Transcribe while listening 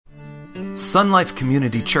Sun Life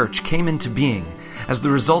Community Church came into being as the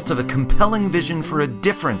result of a compelling vision for a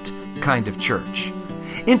different kind of church,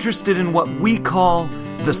 interested in what we call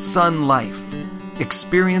the Sun Life,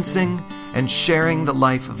 experiencing and sharing the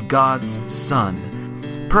life of God's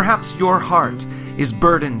Son. Perhaps your heart is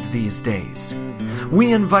burdened these days.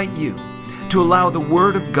 We invite you to allow the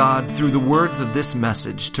Word of God through the words of this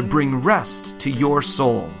message to bring rest to your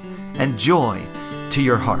soul and joy to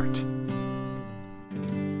your heart.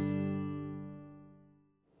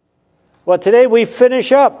 Well, today we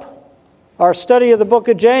finish up our study of the book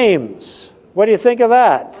of James. What do you think of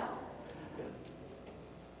that?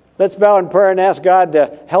 Let's bow in prayer and ask God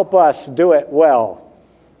to help us do it well.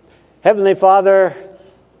 Heavenly Father,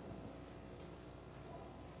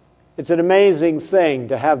 it's an amazing thing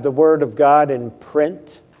to have the Word of God in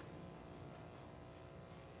print.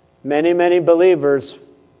 Many, many believers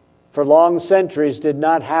for long centuries did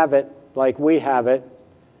not have it like we have it,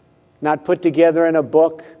 not put together in a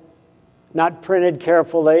book, not printed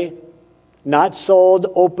carefully, not sold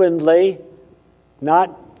openly,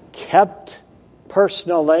 not kept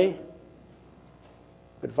personally.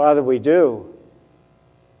 But Father, we do.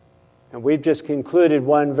 And we've just concluded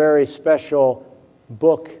one very special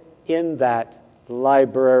book in that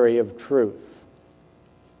library of truth.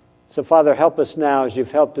 So Father, help us now as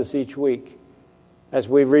you've helped us each week, as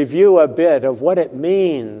we review a bit of what it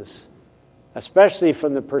means, especially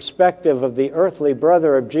from the perspective of the earthly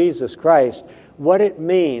brother of Jesus Christ, what it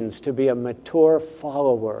means to be a mature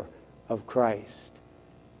follower of Christ.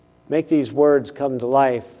 Make these words come to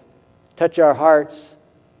life, touch our hearts,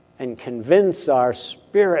 and convince our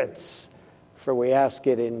spirits, for we ask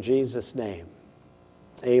it in Jesus' name.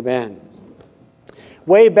 Amen.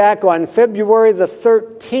 Way back on February the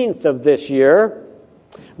 13th of this year,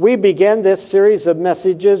 we began this series of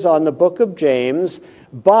messages on the book of James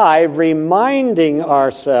by reminding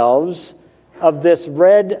ourselves of this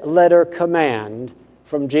red letter command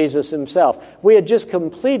from Jesus himself. We had just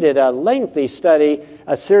completed a lengthy study,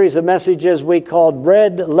 a series of messages we called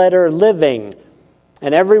Red Letter Living.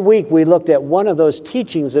 And every week we looked at one of those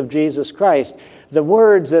teachings of Jesus Christ, the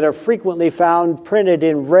words that are frequently found printed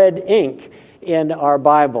in red ink in our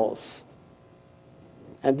Bibles.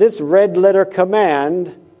 And this red letter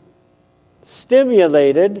command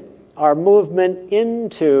stimulated our movement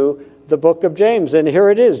into the book of James. And here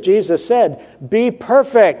it is. Jesus said, "Be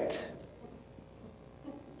perfect."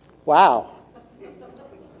 Wow.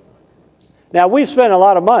 Now, we've spent a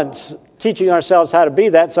lot of months teaching ourselves how to be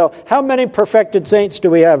that. So how many perfected saints do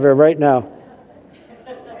we have here right now?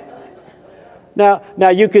 Now,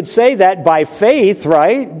 you could say that by faith,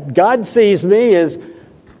 right? God sees me as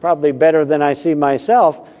probably better than I see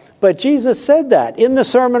myself. But Jesus said that in the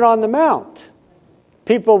Sermon on the Mount.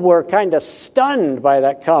 People were kind of stunned by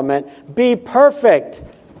that comment. Be perfect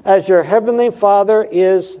as your heavenly Father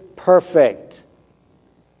is perfect.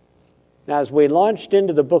 Now, as we launched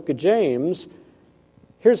into the book of James,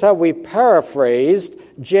 here's how we paraphrased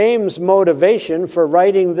James' motivation for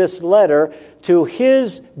writing this letter to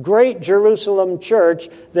his great Jerusalem church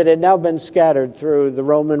that had now been scattered through the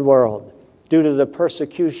Roman world due to the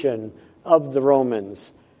persecution of the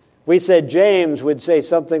Romans. We said James would say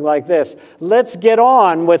something like this: let's get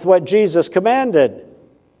on with what Jesus commanded.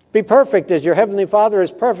 Be perfect as your heavenly Father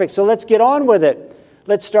is perfect. So let's get on with it.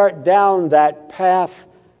 Let's start down that path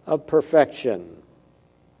of perfection.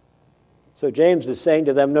 So James is saying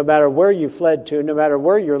to them, no matter where you fled to, no matter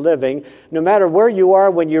where you're living, no matter where you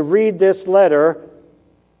are when you read this letter,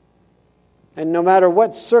 and no matter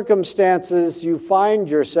what circumstances you find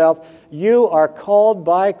yourself, you are called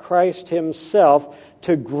by Christ himself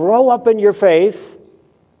to grow up in your faith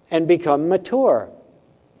and become mature.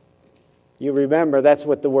 You remember that's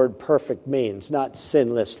what the word perfect means, not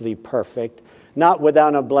sinlessly perfect, not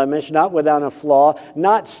without a blemish, not without a flaw,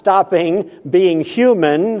 not stopping being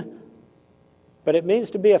human, but it means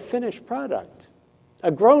to be a finished product, a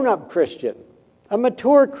grown-up Christian, a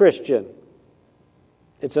mature Christian.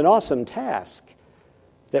 It's an awesome task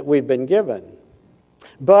that we've been given.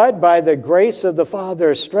 But by the grace of the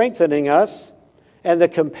Father strengthening us, and the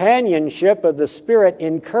companionship of the Spirit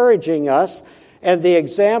encouraging us, and the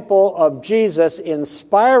example of Jesus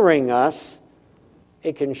inspiring us,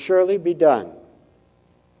 it can surely be done.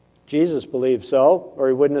 Jesus believed so, or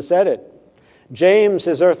he wouldn't have said it. James,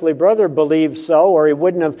 his earthly brother, believed so, or he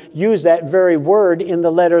wouldn't have used that very word in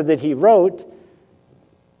the letter that he wrote.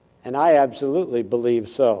 And I absolutely believe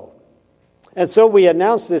so. And so we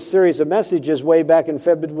announced this series of messages way back in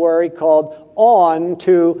February called On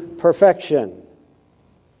to Perfection.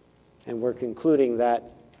 And we're concluding that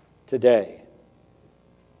today.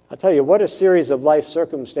 I'll tell you, what a series of life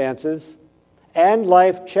circumstances and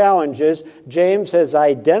life challenges James has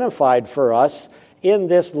identified for us in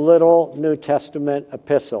this little New Testament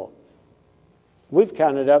epistle. We've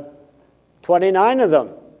counted up 29 of them.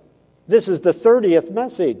 This is the 30th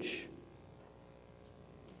message.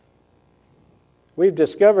 We've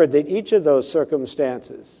discovered that each of those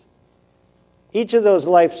circumstances, each of those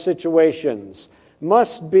life situations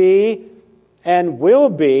must be and will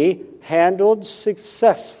be handled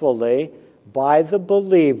successfully by the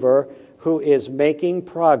believer who is making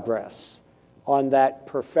progress on that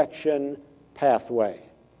perfection pathway.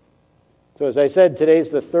 So as I said, today's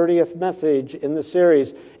the 30th message in the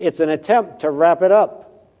series. It's an attempt to wrap it up.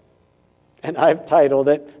 And I've titled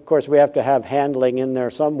it, of course we have to have handling in there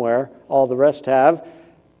somewhere, all the rest have.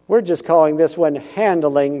 We're just calling this one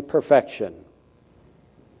Handling Perfection.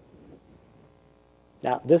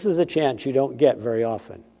 Now, this is a chance you don't get very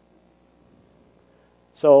often.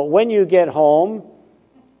 So when you get home,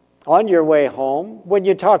 on your way home, when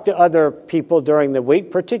you talk to other people during the week,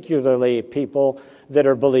 particularly people that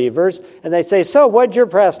are believers, and they say, so what'd your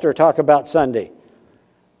pastor talk about Sunday?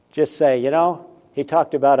 Just say, he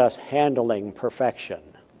talked about us handling perfection.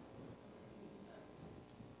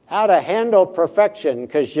 How to handle perfection,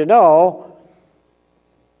 because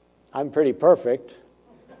I'm pretty perfect.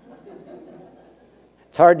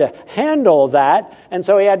 It's hard to handle that, and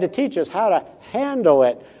so he had to teach us how to handle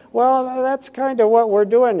it. Well, that's kind of what we're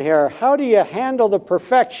doing here. How do you handle the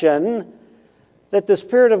perfection that the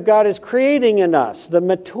Spirit of God is creating in us, the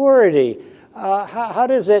maturity? How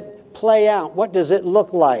does it play out? What does it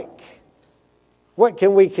look like? What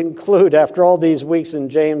can we conclude after all these weeks in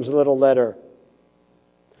James' little letter?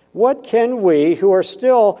 What can we, who are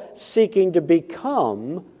still seeking to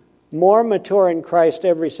become more mature in Christ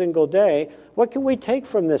every single day, what can we take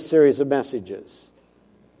from this series of messages?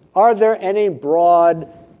 Are there any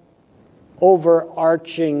broad,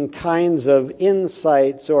 overarching kinds of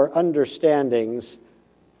insights or understandings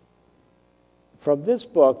from this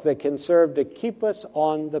book that can serve to keep us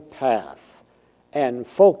on the path and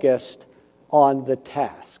focused on the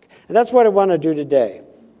task? And that's what I want to do today.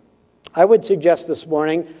 I would suggest this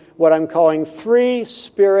morning what I'm calling 3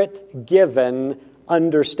 Spirit-given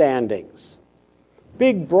understandings.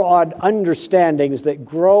 Big, broad understandings that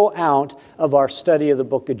grow out of our study of the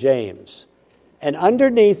book of James. And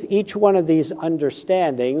underneath each one of these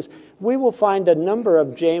understandings, we will find a number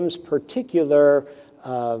of James' particular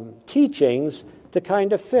teachings to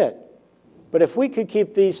kind of fit. But if we could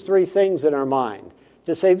keep these 3 things in our mind,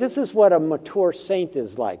 to say this is what a mature saint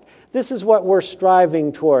is like, this is what we're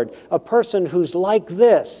striving toward, a person who's like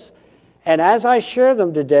this. And as I share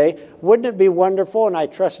them today, wouldn't it be wonderful, and I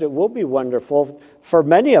trust it will be wonderful for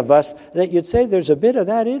many of us, that you'd say there's a bit of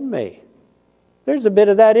that in me. There's a bit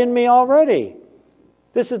of that in me already.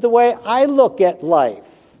 This is the way I look at life,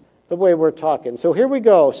 the way we're talking. So here we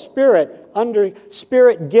go.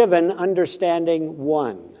 Spirit-given understanding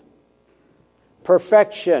 1.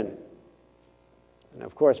 Perfection. And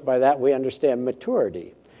of course, by that we understand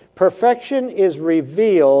maturity. Perfection is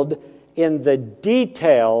revealed in the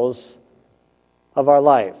details of our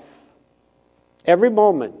life. Every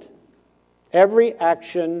moment, every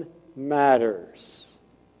action matters.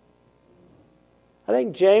 I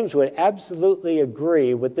think James would absolutely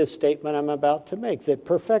agree with this statement I'm about to make, that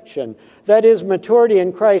perfection, that is, maturity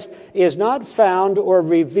in Christ, is not found or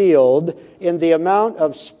revealed in the amount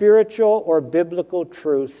of spiritual or biblical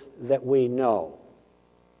truth that we know.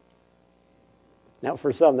 Now,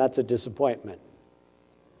 for some, that's a disappointment.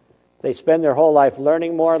 They spend their whole life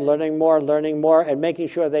learning more, and making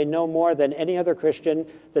sure they know more than any other Christian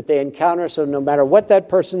that they encounter, so no matter what that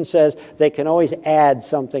person says, they can always add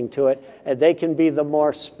something to it, and they can be the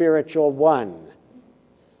more spiritual one,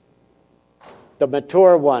 the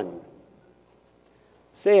mature one.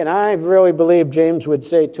 See, and I really believe James would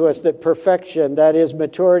say to us that perfection, that is,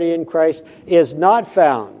 maturity in Christ, is not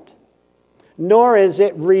found, nor is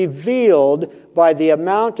it revealed by the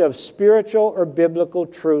amount of spiritual or biblical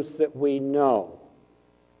truth that we know.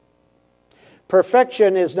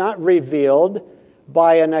 Perfection is not revealed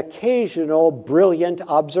by an occasional brilliant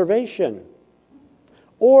observation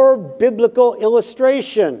or biblical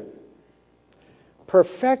illustration.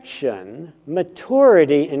 Perfection,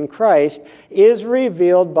 maturity in Christ, is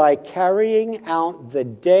revealed by carrying out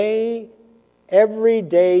the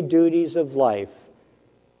everyday duties of life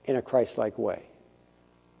in a Christ-like way.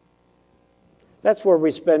 That's where we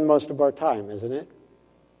spend most of our time, isn't it?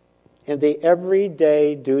 In the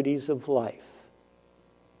everyday duties of life.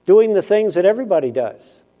 Doing the things that everybody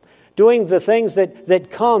does. Doing the things that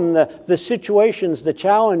come, the situations, the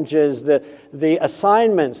challenges, the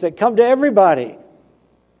assignments that come to everybody.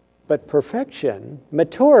 But perfection,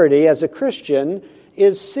 maturity as a Christian,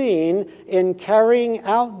 is seen in carrying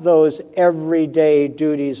out those everyday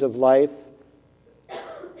duties of life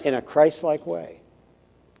in a Christ-like way.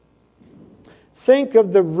 Think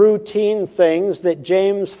of the routine things that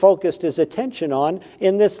James focused his attention on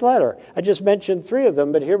in this letter. I just mentioned 3 of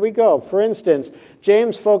them, but here we go. For instance,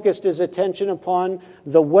 James focused his attention upon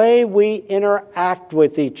the way we interact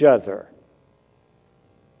with each other.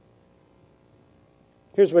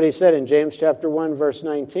 Here's what he said in James chapter 1, verse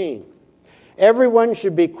 19. Everyone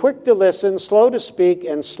should be quick to listen, slow to speak,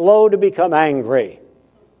 and slow to become angry.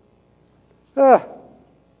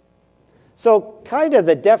 So kind of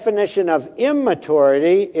the definition of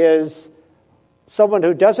immaturity is someone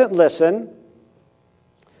who doesn't listen,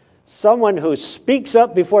 someone who speaks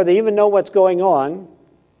up before they even know what's going on,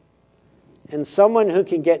 and someone who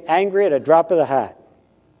can get angry at a drop of the hat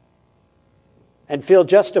and feel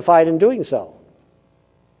justified in doing so.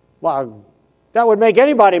 Well, that would make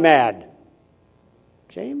anybody mad.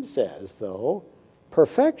 James says, though,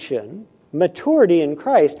 perfection, maturity in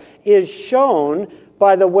Christ, is shown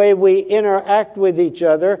by the way we interact with each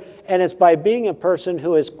other, and it's by being a person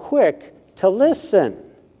who is quick to listen,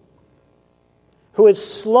 who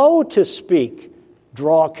is slow to speak,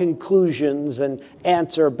 draw conclusions, and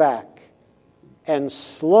answer back, and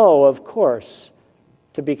slow, of course,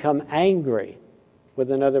 to become angry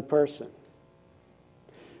with another person.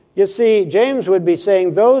 You see, James would be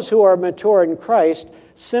saying those who are mature in Christ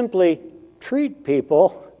simply treat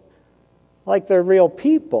people like they're real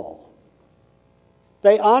people.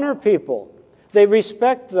 They honor people. They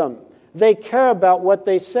respect them. They care about what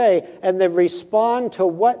they say, and they respond to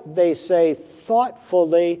what they say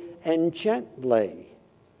thoughtfully and gently.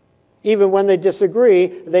 Even when they disagree,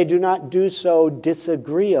 they do not do so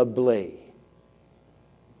disagreeably.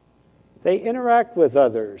 They interact with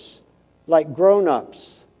others like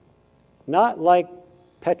grown-ups, not like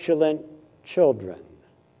petulant children.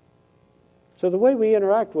 So the way we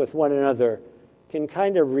interact with one another can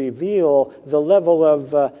kind of reveal the level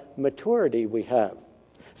of maturity we have.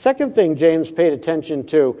 Second thing James paid attention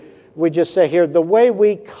to, we just say here, the way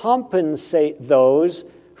we compensate those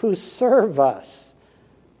who serve us.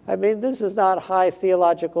 I mean, this is not high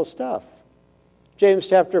theological stuff. James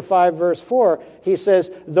chapter 5, verse 4, he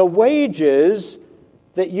says, the wages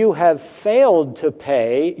that you have failed to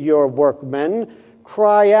pay your workmen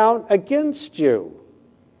cry out against you.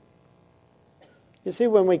 You see,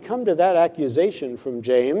 when we come to that accusation from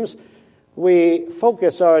James, we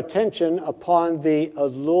focus our attention upon the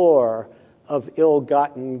allure of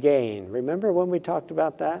ill-gotten gain. Remember when we talked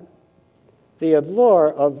about that? The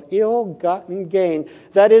allure of ill-gotten gain.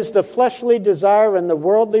 That is the fleshly desire and the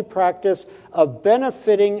worldly practice of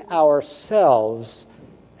benefiting ourselves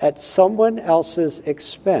at someone else's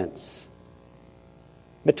expense.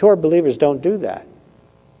 Mature believers don't do that.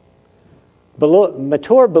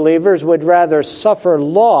 Mature believers would rather suffer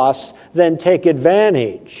loss than take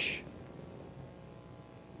advantage.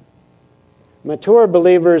 Mature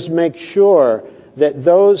believers make sure that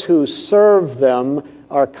those who serve them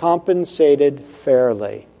are compensated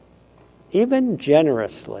fairly, even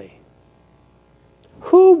generously.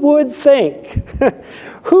 Who would think that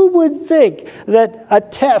a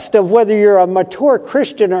test of whether you're a mature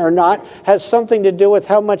Christian or not has something to do with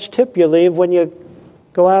how much tip you leave when you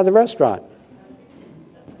go out of the restaurant?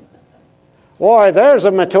 Boy, there's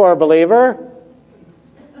a mature believer.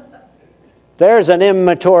 There's an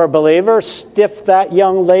immature believer. Stiff that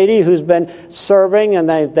young lady who's been serving and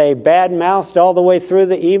they bad-mouthed all the way through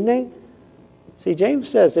the evening. See, James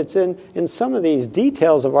says it's in some of these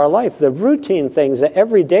details of our life, the routine things, the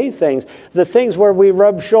everyday things, the things where we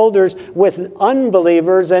rub shoulders with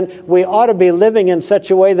unbelievers, and we ought to be living in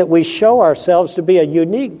such a way that we show ourselves to be a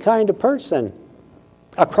unique kind of person,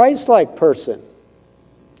 a Christ-like person.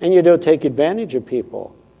 And you don't take advantage of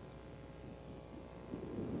people.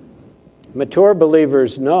 Mature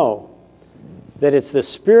believers know that it's the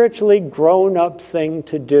spiritually grown-up thing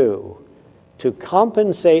to do to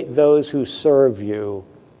compensate those who serve you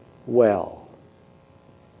well.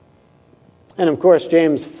 And of course,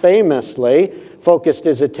 James famously focused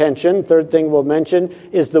his attention, third thing we'll mention,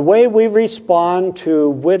 is the way we respond to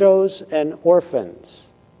widows and orphans.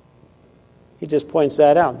 He just points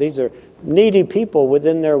that out. These are needy people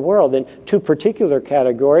within their world in 2 particular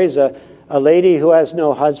categories. A lady who has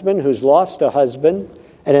no husband, who's lost a husband,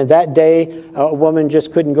 and in that day, a woman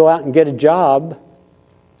just couldn't go out and get a job.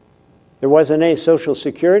 There wasn't any Social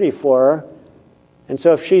Security for her. And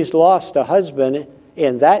so if she's lost a husband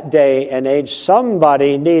in that day and age,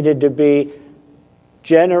 somebody needed to be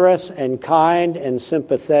generous and kind and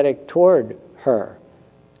sympathetic toward her.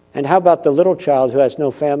 And how about the little child who has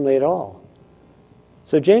no family at all?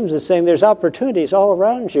 So James is saying there's opportunities all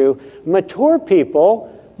around you. Mature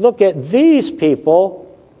people look at these people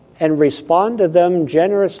and respond to them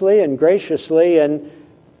generously and graciously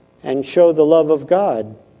and show the love of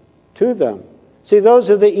God to them. See, those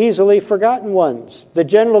are the easily forgotten ones, the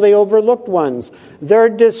generally overlooked ones. Their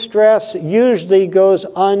distress usually goes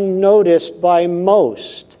unnoticed by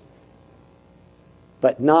most,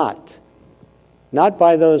 but not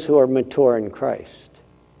by those who are mature in Christ.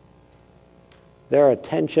 Their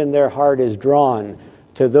attention, their heart is drawn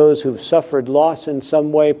to those who've suffered loss in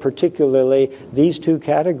some way, particularly these two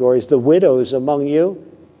categories, the widows among you,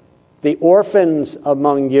 the orphans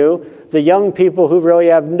among you, the young people who really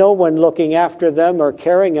have no one looking after them or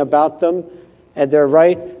caring about them, and they're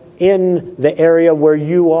right in the area where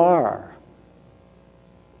you are.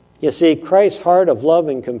 You see, Christ's heart of love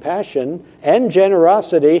and compassion and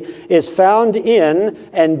generosity is found in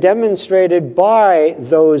and demonstrated by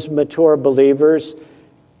those mature believers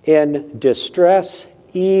in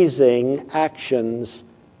distress-easing actions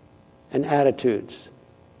and attitudes.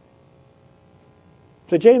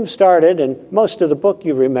 So James started, and most of the book,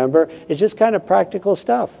 you remember, is just kind of practical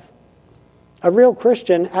stuff. A real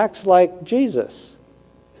Christian acts like Jesus.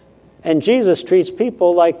 And Jesus treats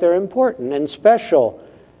people like they're important and special.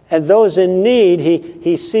 And those in need,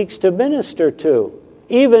 he seeks to minister to,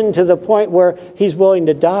 even to the point where he's willing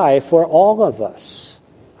to die for all of us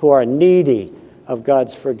who are needy of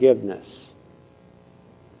God's forgiveness.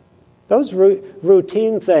 Those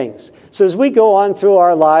routine things. So as we go on through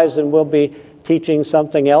our lives, and we'll be teaching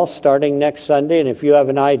something else starting next Sunday, and if you have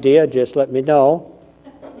an idea, just let me know.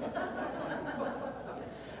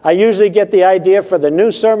 I usually get the idea for the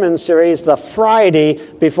new sermon series the Friday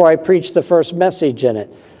before I preach the first message in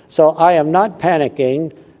it. So I am not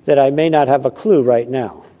panicking that I may not have a clue right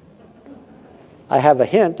now. I have a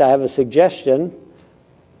hint, I have a suggestion,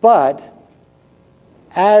 but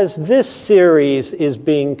as this series is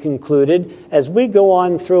being concluded, as we go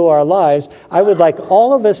on through our lives, I would like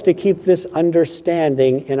all of us to keep this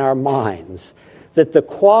understanding in our minds, that the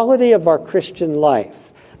quality of our Christian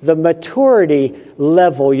life, the maturity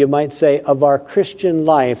level, you might say, of our Christian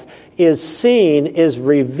life is seen, is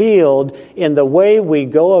revealed in the way we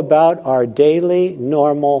go about our daily,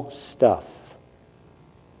 normal stuff.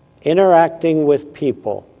 Interacting with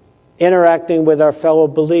people, interacting with our fellow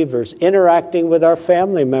believers, interacting with our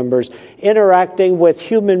family members, interacting with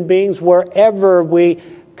human beings wherever we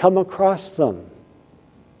come across them.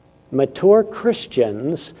 Mature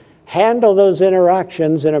Christians handle those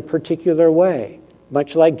interactions in a particular way,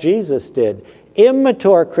 much like Jesus did.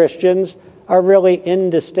 Immature Christians are really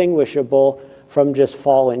indistinguishable from just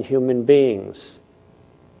fallen human beings,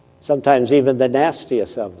 sometimes even the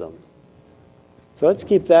nastiest of them. So let's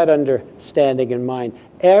keep that understanding in mind.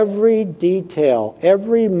 Every detail,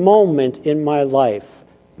 every moment in my life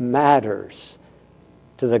matters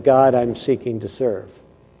to the God I'm seeking to serve.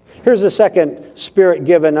 Here's a second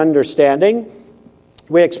Spirit-given understanding.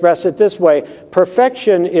 We express it this way: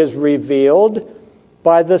 perfection is revealed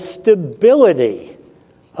by the stability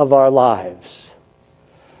of our lives.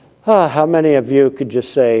 How many of you could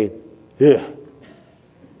just say, ugh?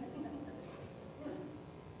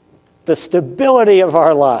 The stability of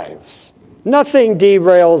our lives. Nothing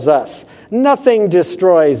derails us. Nothing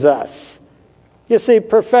destroys us. You see,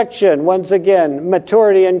 perfection, once again,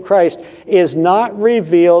 maturity in Christ, is not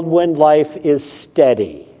revealed when life is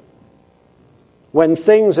steady, when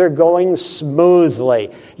things are going smoothly.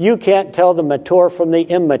 You can't tell the mature from the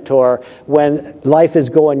immature when life is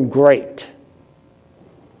going great.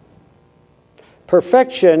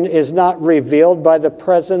 Perfection is not revealed by the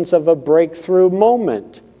presence of a breakthrough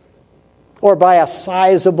moment or by a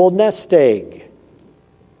sizable nest egg.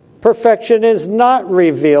 Perfection is not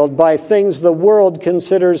revealed by things the world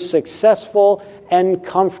considers successful and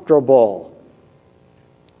comfortable.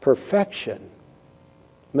 Perfection,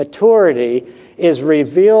 maturity, is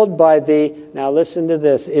revealed by the, now listen to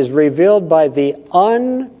this, is revealed by the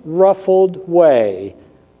unruffled way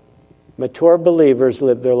mature believers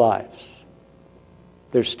live their lives.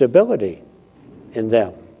 There's stability in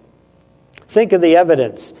them. Think of the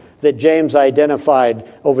evidence that James identified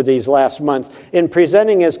over these last months. In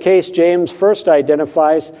presenting his case, James first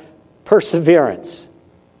identifies perseverance.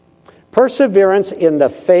 Perseverance in the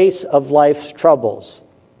face of life's troubles.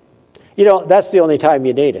 You know, that's the only time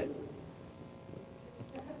you need it.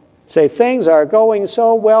 Say, things are going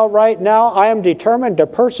so well right now, I am determined to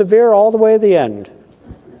persevere all the way to the end.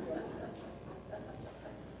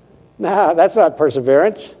 Nah, that's not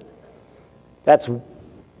perseverance. That's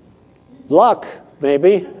luck,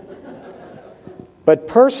 maybe. but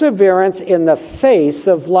perseverance in the face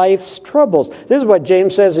of life's troubles. This is what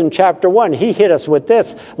James says in chapter 1. He hit us with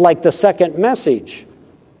this like the second message.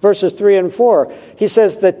 Verses 3 and 4. He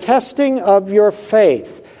says, the testing of your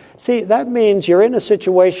faith. See, that means you're in a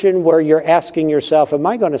situation where you're asking yourself, am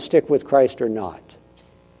I going to stick with Christ or not?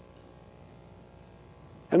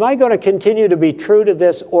 Am I going to continue to be true to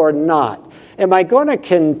this or not? Am I going to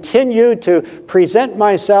continue to present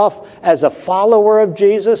myself as a follower of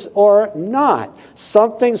Jesus or not?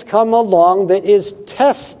 Something's come along that is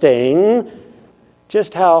testing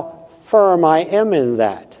just how firm I am in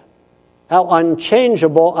that, how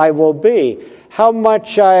unchangeable I will be, how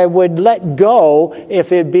much I would let go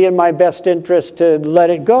if it'd be in my best interest to let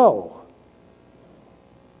it go.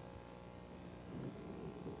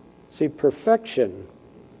 See, perfection,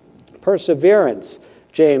 perseverance,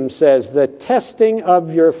 James says, the testing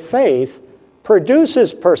of your faith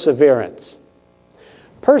produces perseverance.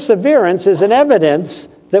 Perseverance is an evidence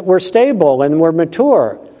that we're stable and we're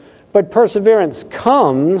mature. But perseverance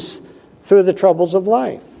comes through the troubles of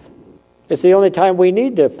life. It's the only time we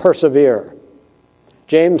need to persevere.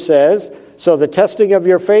 James says, so the testing of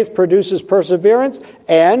your faith produces perseverance,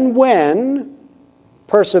 and when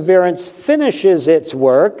perseverance finishes its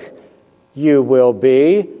work, you will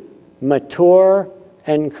be mature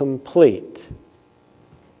and complete.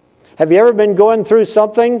 Have you ever been going through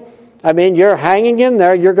something? I mean, you're hanging in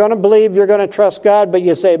there, you're going to believe, you're going to trust God, but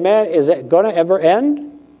you say, man, is it going to ever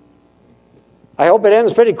end? I hope it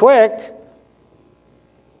ends pretty quick.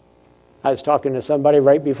 I was talking to somebody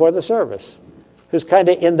right before the service who's kind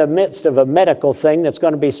of in the midst of a medical thing that's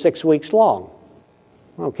going to be 6 weeks long.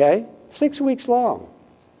 Okay? 6 weeks long.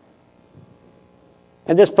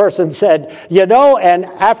 And this person said, and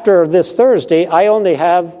after this Thursday, I only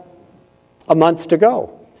have a month to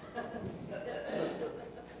go.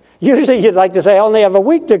 Usually you'd like to say, I only have a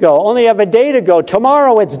week to go, only have a day to go.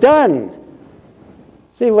 Tomorrow it's done.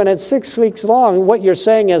 See, when it's 6 weeks long, what you're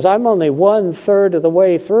saying is, I'm only 1/3 of the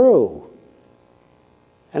way through.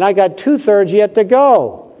 And I got 2/3 yet to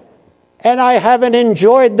go. And I haven't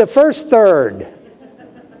enjoyed the first third.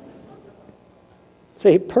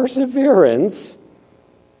 See, perseverance,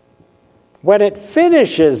 when it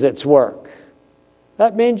finishes its work,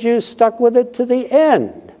 that means you stuck with it to the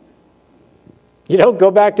end. You don't go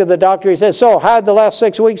back to the doctor, he says, so how'd the last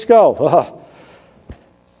 6 weeks go?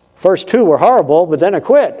 First 2 were horrible, but then I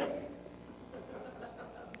quit.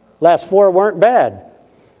 Last 4 weren't bad,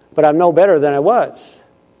 but I'm no better than I was.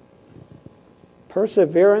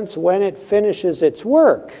 Perseverance, when it finishes its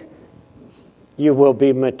work, you will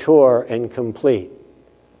be mature and complete.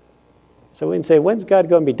 So we can say, when's God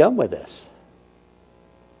going to be done with this?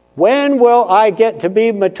 When will I get to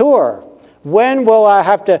be mature? When will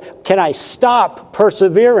I can I stop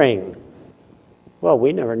persevering? Well,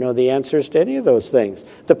 we never know the answers to any of those things.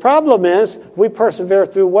 The problem is, we persevere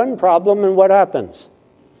through one problem, and what happens?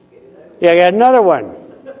 You get another one.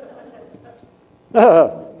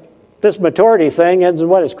 This maturity thing isn't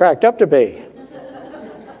what it's cracked up to be.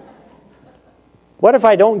 What if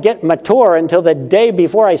I don't get mature until the day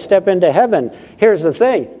before I step into heaven? Here's the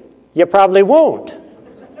thing. You probably won't.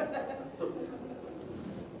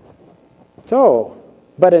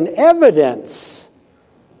 But an evidence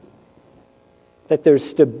that there's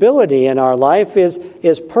stability in our life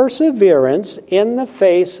is perseverance in the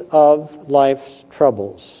face of life's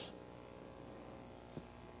troubles.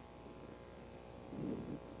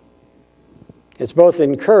 It's both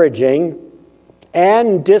encouraging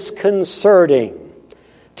and disconcerting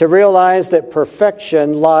to realize that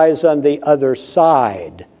perfection lies on the other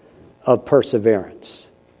side of perseverance.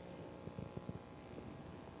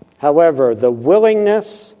 However, the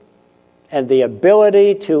willingness and the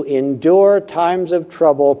ability to endure times of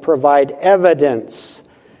trouble provide evidence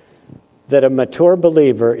that a mature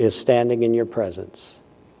believer is standing in your presence.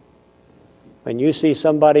 When you see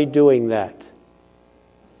somebody doing that,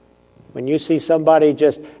 when you see somebody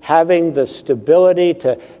just having the stability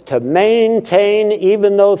to maintain,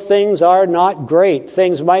 even though things are not great,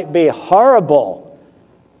 things might be horrible,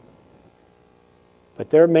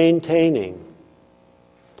 but they're maintaining.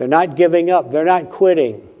 They're not giving up. They're not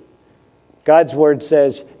quitting. God's word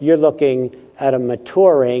says you're looking at a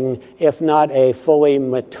maturing, if not a fully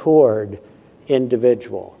matured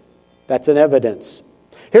individual. That's an evidence.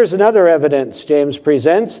 Here's another evidence James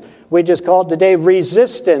presents. We just called today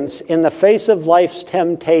resistance in the face of life's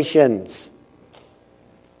temptations.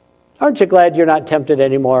 Aren't you glad you're not tempted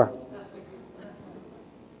anymore?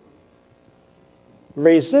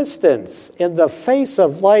 Resistance in the face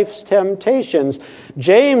of life's temptations.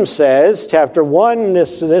 James says, chapter 1,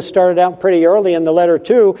 this started out pretty early in the letter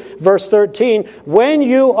 2, verse 13, when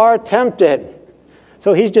you are tempted,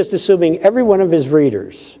 So he's just assuming every one of his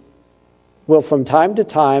readers will from time to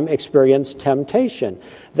time experience temptation.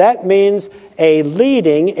 That means a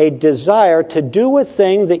leading, a desire to do a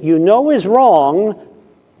thing that you know is wrong,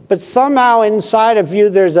 but somehow inside of you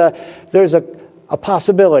there's a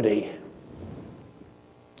possibility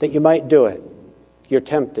that you might do it. You're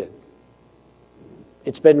tempted.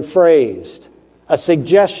 It's been phrased. A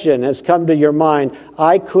suggestion has come to your mind,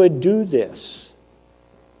 I could do this.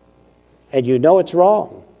 And you know it's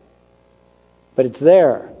wrong, but it's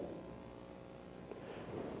there.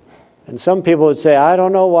 And some people would say, I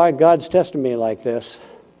don't know why God's testing me like this.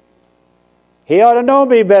 He ought to know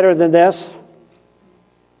me better than this.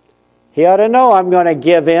 He ought to know I'm going to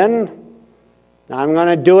give in. I'm going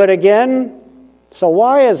to do it again. So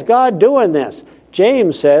why is God doing this?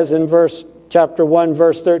 James says in chapter 1,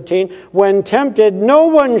 verse 13, when tempted, no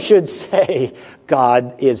one should say,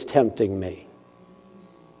 God is tempting me.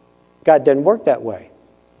 God doesn't work that way.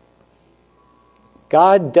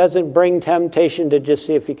 God doesn't bring temptation to just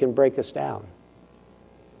see if he can break us down,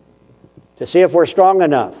 to see if we're strong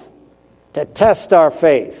enough, to test our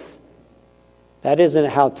faith. That isn't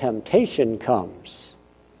how temptation comes.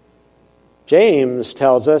 James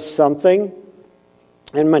tells us something,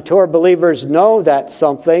 and mature believers know that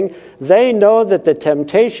something. They know that the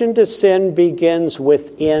temptation to sin begins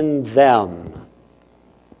within them,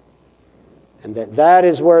 and that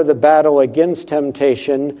is where the battle against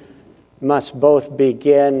temptation must both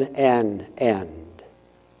begin and end.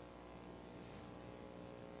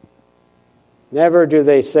 Never do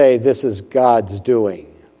they say, this is God's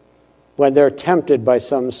doing, when they're tempted by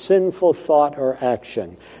some sinful thought or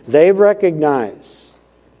action. They recognize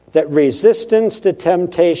that resistance to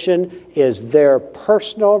temptation is their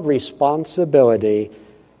personal responsibility,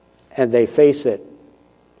 and they face it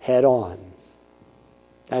head on.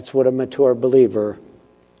 That's what a mature believer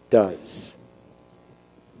does.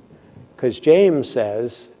 Because James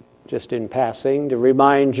says, just in passing to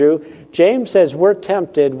remind you, James says we're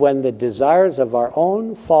tempted when the desires of our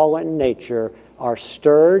own fallen nature are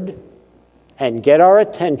stirred and get our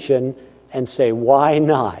attention and say, why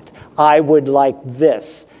not? I would like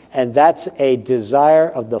this. And that's a desire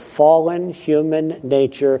of the fallen human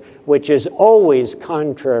nature, which is always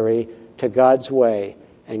contrary to God's way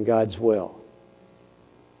and God's will.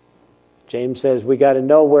 James says we got to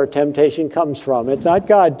know where temptation comes from. It's not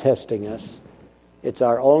God testing us. It's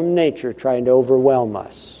our own nature trying to overwhelm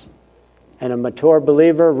us. And a mature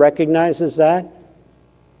believer recognizes that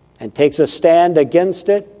and takes a stand against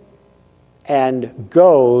it and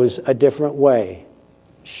goes a different way,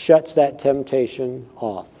 shuts that temptation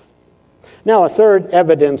off. Now, a third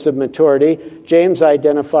evidence of maturity, James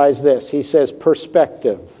identifies this. He says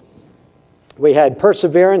perspective. We had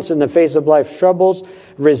perseverance in the face of life's troubles,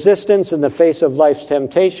 resistance in the face of life's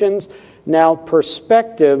temptations, now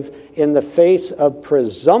perspective in the face of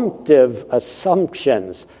presumptive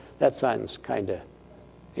assumptions. That sounds kind of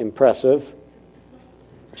impressive.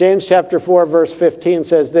 James chapter 4, verse 15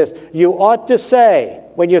 says this, you ought to say,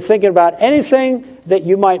 when you're thinking about anything that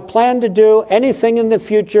you might plan to do, anything in the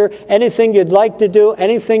future, anything you'd like to do,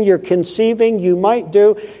 anything you're conceiving you might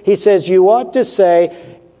do, he says you ought to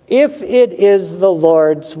say, if it is the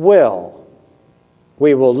Lord's will,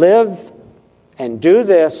 we will live and do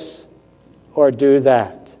this or do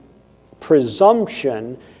that.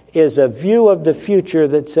 Presumption is a view of the future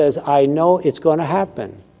that says, I know it's going to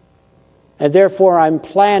happen. And therefore, I'm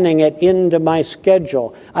planning it into my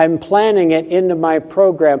schedule. I'm planning it into my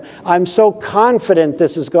program. I'm so confident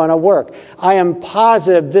this is going to work. I am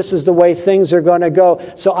positive this is the way things are going to go.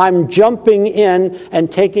 So I'm jumping in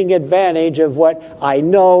and taking advantage of what I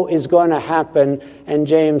know is going to happen. And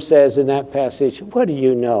James says in that passage, what do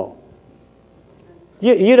you know?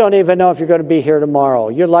 You don't even know if you're going to be here tomorrow.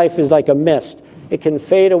 Your life is like a mist. It can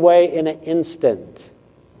fade away in an instant.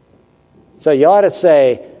 So you ought to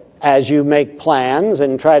say, as you make plans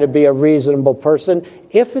and try to be a reasonable person,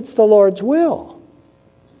 if it's the Lord's will.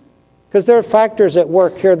 Because there are factors at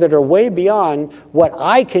work here that are way beyond what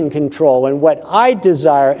I can control and what I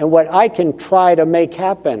desire and what I can try to make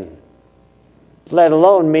happen, let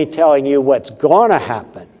alone me telling you what's going to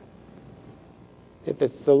happen, if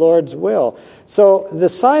it's the Lord's will. So the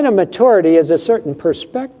sign of maturity is a certain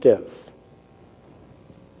perspective.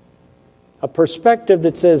 A perspective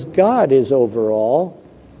that says God is over all.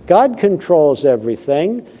 God controls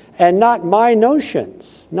everything, and not my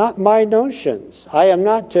notions, not my notions. I am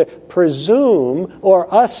not to presume or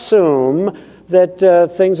assume that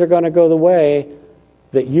things are going to go the way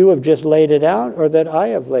that you have just laid it out or that I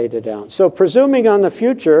have laid it out. So presuming on the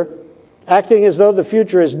future, acting as though the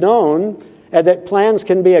future is known, and that plans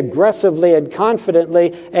can be aggressively and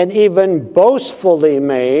confidently and even boastfully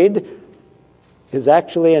made, is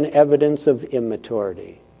actually an evidence of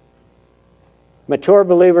immaturity. Mature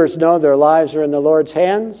believers know their lives are in the Lord's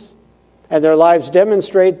hands, and their lives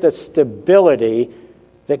demonstrate the stability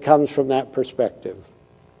that comes from that perspective.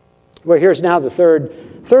 Well, here's now the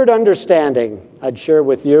third understanding I'd share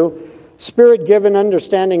with you. Spirit-given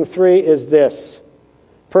understanding 3 is this: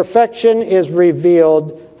 perfection is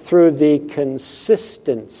revealed through the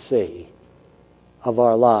consistency of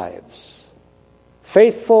our lives,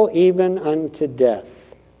 faithful even unto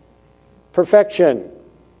death. Perfection,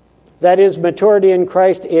 that is, maturity in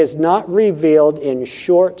Christ, is not revealed in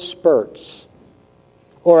short spurts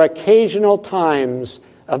or occasional times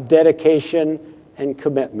of dedication and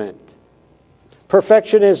commitment.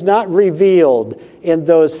 Perfection is not revealed in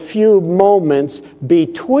those few moments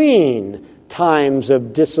between times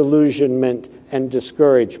of disillusionment and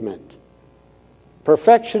discouragement.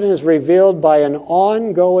 Perfection is revealed by an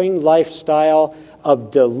ongoing lifestyle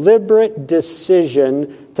of deliberate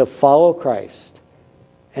decision to follow Christ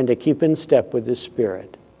and to keep in step with His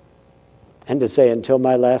Spirit, and to say, until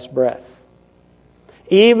my last breath.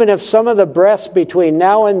 Even if some of the breaths between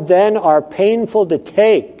now and then are painful to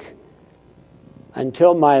take,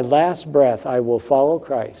 until my last breath I will follow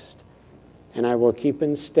Christ, and I will keep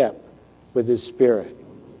in step with His Spirit.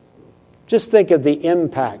 Just think of the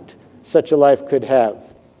impact such a life could have.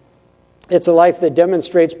 It's a life that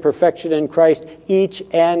demonstrates perfection in Christ each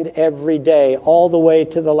and every day, all the way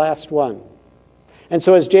to the last one. And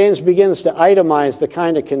so as James begins to itemize the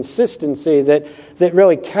kind of consistency that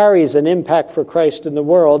really carries an impact for Christ in the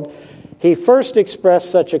world, he first expressed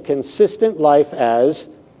such a consistent life as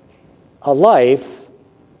a life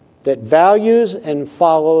that values and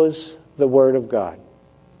follows the Word of God.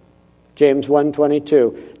 James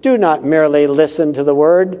 1:22, do not merely listen to the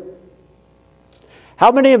Word.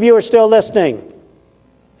 How many of you are still listening?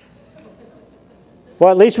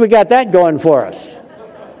 Well, at least we got that going for us.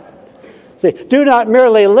 See, do not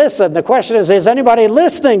merely listen. The question is anybody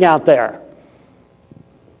listening out there?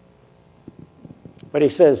 But he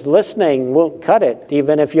says listening won't cut it,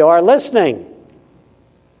 even if you are listening.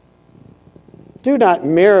 Do not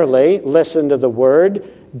merely listen to the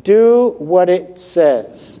Word. Do what it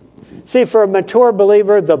says. See, for a mature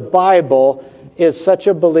believer, the Bible is such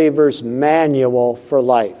a believer's manual for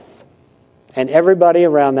life. And everybody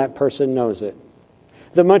around that person knows it.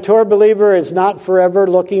 The mature believer is not forever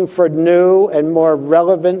looking for new and more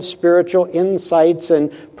relevant spiritual insights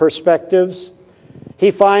and perspectives.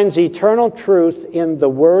 He finds eternal truth in the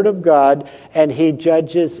Word of God, and he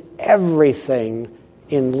judges everything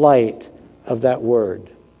in light of that Word.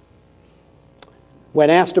 When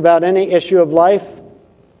asked about any issue of life,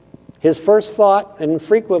 his first thought, and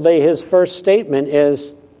frequently his first statement,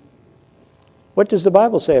 is, what does the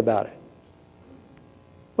Bible say about it?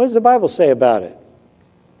 What does the Bible say about it?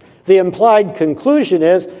 The implied conclusion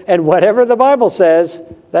is, and whatever the Bible says,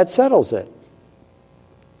 that settles it.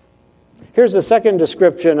 Here's the second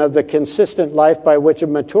description of the consistent life by which a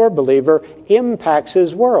mature believer impacts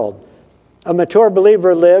his world. A mature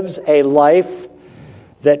believer lives a life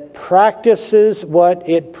that practices what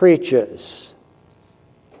it preaches.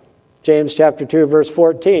 James chapter 2, verse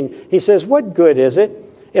 14, he says, what good is it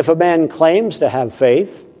if a man claims to have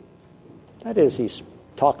faith? That is, he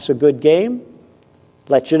talks a good game,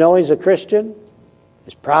 lets you know he's a Christian,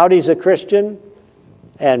 is proud he's a Christian,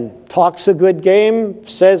 and talks a good game,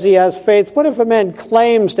 says he has faith. What if a man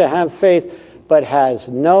claims to have faith but has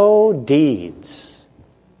no deeds?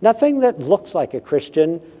 Nothing that looks like a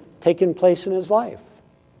Christian taking place in his life.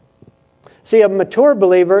 See, a mature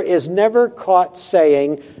believer is never caught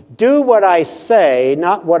saying, do what I say,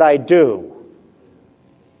 not what I do.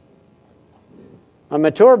 A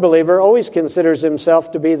mature believer always considers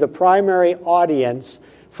himself to be the primary audience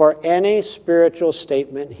for any spiritual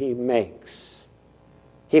statement he makes.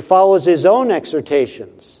 He follows his own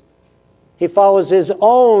exhortations. He follows his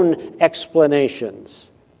own explanations,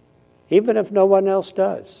 even if no one else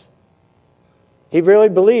does. He really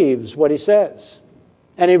believes what he says.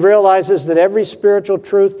 And he realizes that every spiritual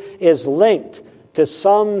truth is linked to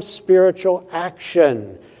some spiritual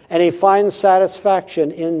action. And he finds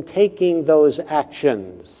satisfaction in taking those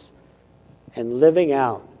actions and living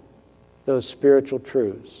out those spiritual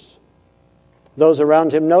truths. Those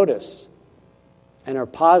around him notice and are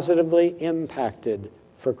positively impacted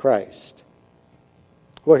for Christ.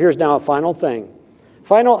 Well, here's now a final thing.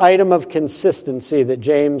 Final item of consistency that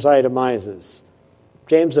James itemizes.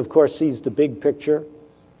 James, of course, sees the big picture.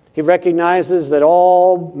 He recognizes that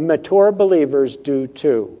all mature believers do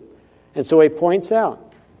too. And so he points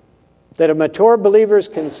out That a mature believer's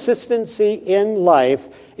consistency in life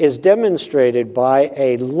is demonstrated by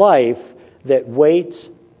a life that waits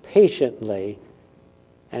patiently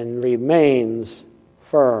and remains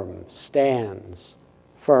firm, stands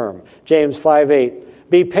firm. James 5:8,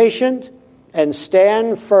 be patient and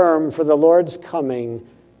stand firm, for the Lord's coming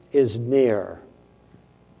is near.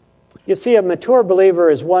 You see, a mature believer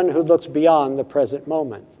is one who looks beyond the present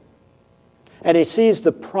moment. And he sees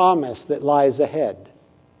the promise that lies ahead.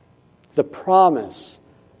 The promise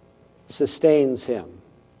sustains him.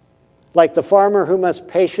 Like the farmer who must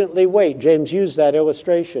patiently wait, James used that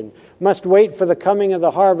illustration, must wait for the coming of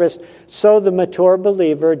the harvest, so the mature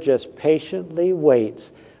believer just patiently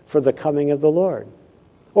waits for the coming of the Lord.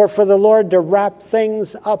 Or for the Lord to wrap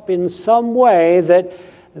things up in some way that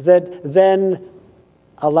then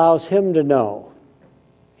allows him to know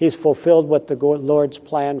he's fulfilled what the Lord's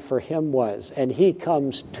plan for him was. And he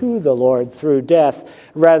comes to the Lord through death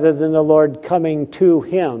rather than the Lord coming to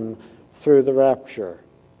him through the rapture.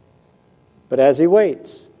 But as he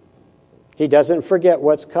waits, he doesn't forget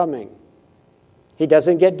what's coming. He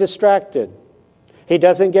doesn't get distracted. He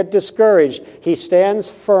doesn't get discouraged. He stands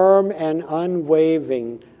firm and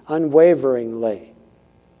unwaveringly.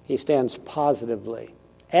 He stands positively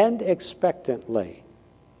and expectantly.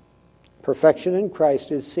 Perfection in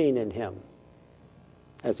Christ is seen in him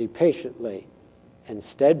as he patiently and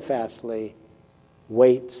steadfastly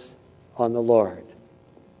waits on the Lord.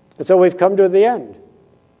 And so we've come to the end.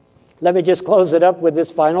 Let me just close it up with this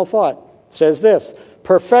final thought. It says this,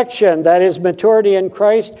 perfection, that is maturity in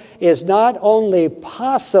Christ, is not only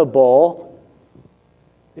possible.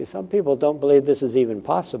 See, some people don't believe this is even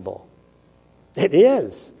possible. It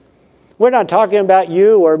is. We're not talking about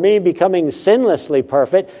you or me becoming sinlessly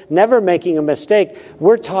perfect, never making a mistake.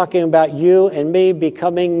 We're talking about you and me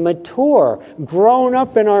becoming mature, grown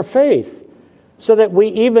up in our faith, so that we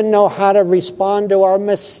even know how to respond to our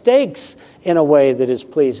mistakes in a way that is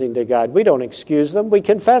pleasing to God. We don't excuse them, we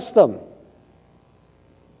confess them.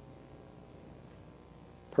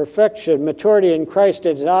 Perfection, maturity in Christ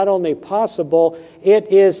is not only possible,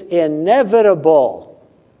 it is inevitable.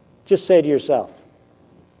 Just say to yourself,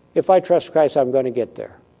 if I trust Christ, I'm going to get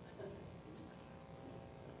there.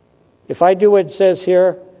 If I do what it says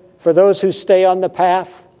here, for those who stay on the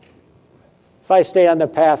path, if I stay on the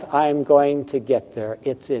path, I'm going to get there.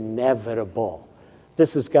 It's inevitable.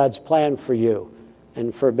 This is God's plan for you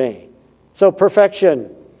and for me. So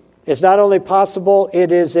perfection is not only possible,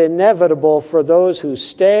 it is inevitable for those who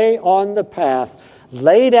stay on the path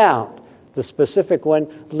laid out, the specific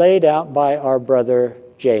one laid out by our brother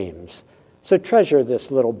James. So treasure this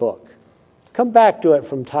little book. Come back to it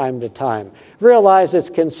from time to time. Realize it's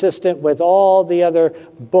consistent with all the other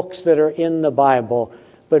books that are in the Bible,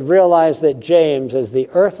 but realize that James, as the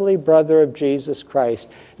earthly brother of Jesus Christ,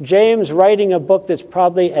 James writing a book that's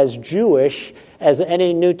probably as Jewish as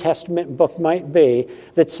any New Testament book might be,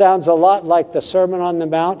 that sounds a lot like the Sermon on the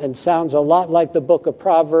Mount and sounds a lot like the book of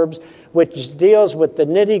Proverbs, which deals with the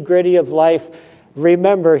nitty-gritty of life.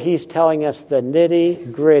 Remember, he's telling us the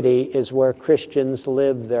nitty-gritty is where Christians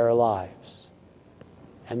live their lives.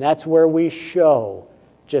 And that's where we show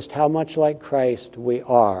just how much like Christ we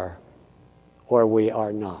are or we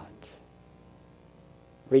are not.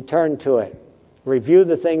 Return to it. Review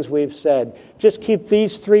the things we've said. Just keep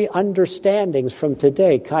these three understandings from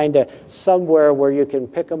today kind of somewhere where you can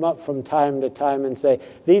pick them up from time to time and say,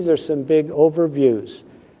 these are some big overviews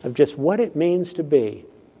of just what it means to be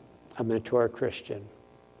a mature Christian.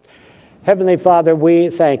 Heavenly Father, we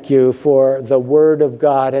thank you for the Word of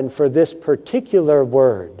God and for this particular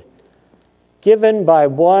word given by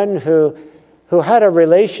one who had a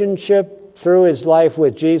relationship through his life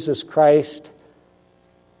with Jesus Christ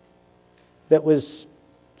that was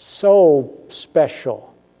so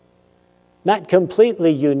special. Not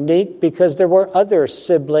completely unique because there were other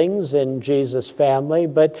siblings in Jesus' family,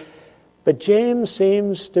 but James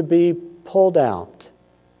seems to be pulled out.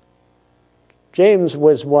 James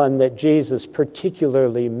was one that Jesus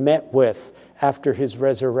particularly met with after his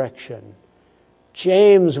resurrection.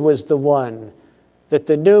 James was the one that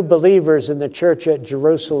the new believers in the church at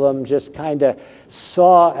Jerusalem just kind of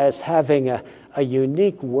saw as having a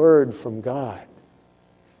unique word from God,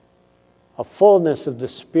 a fullness of the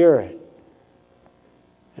Spirit.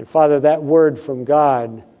 And Father, that word from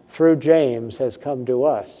God through James has come to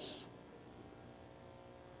us.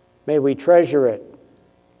 May we treasure it.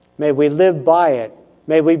 May we live by it.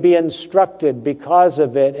 May we be instructed because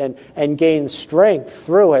of it and gain strength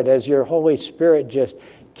through it as your Holy Spirit just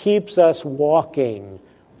keeps us walking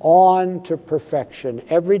on to perfection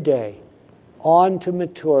every day, on to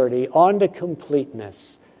maturity, on to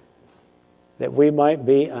completeness, that we might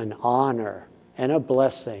be an honor and a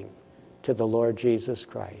blessing to the Lord Jesus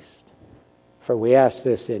Christ. For we ask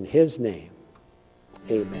this in His name.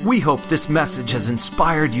 Amen. We hope this message has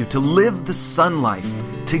inspired you to live the Son life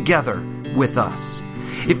together with us.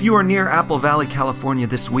 If you are near Apple Valley, California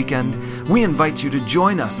this weekend, we invite you to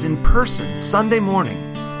join us in person Sunday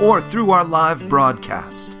morning or through our live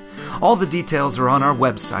broadcast. All the details are on our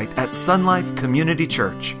website at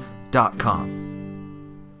sunlifecommunitychurch.com.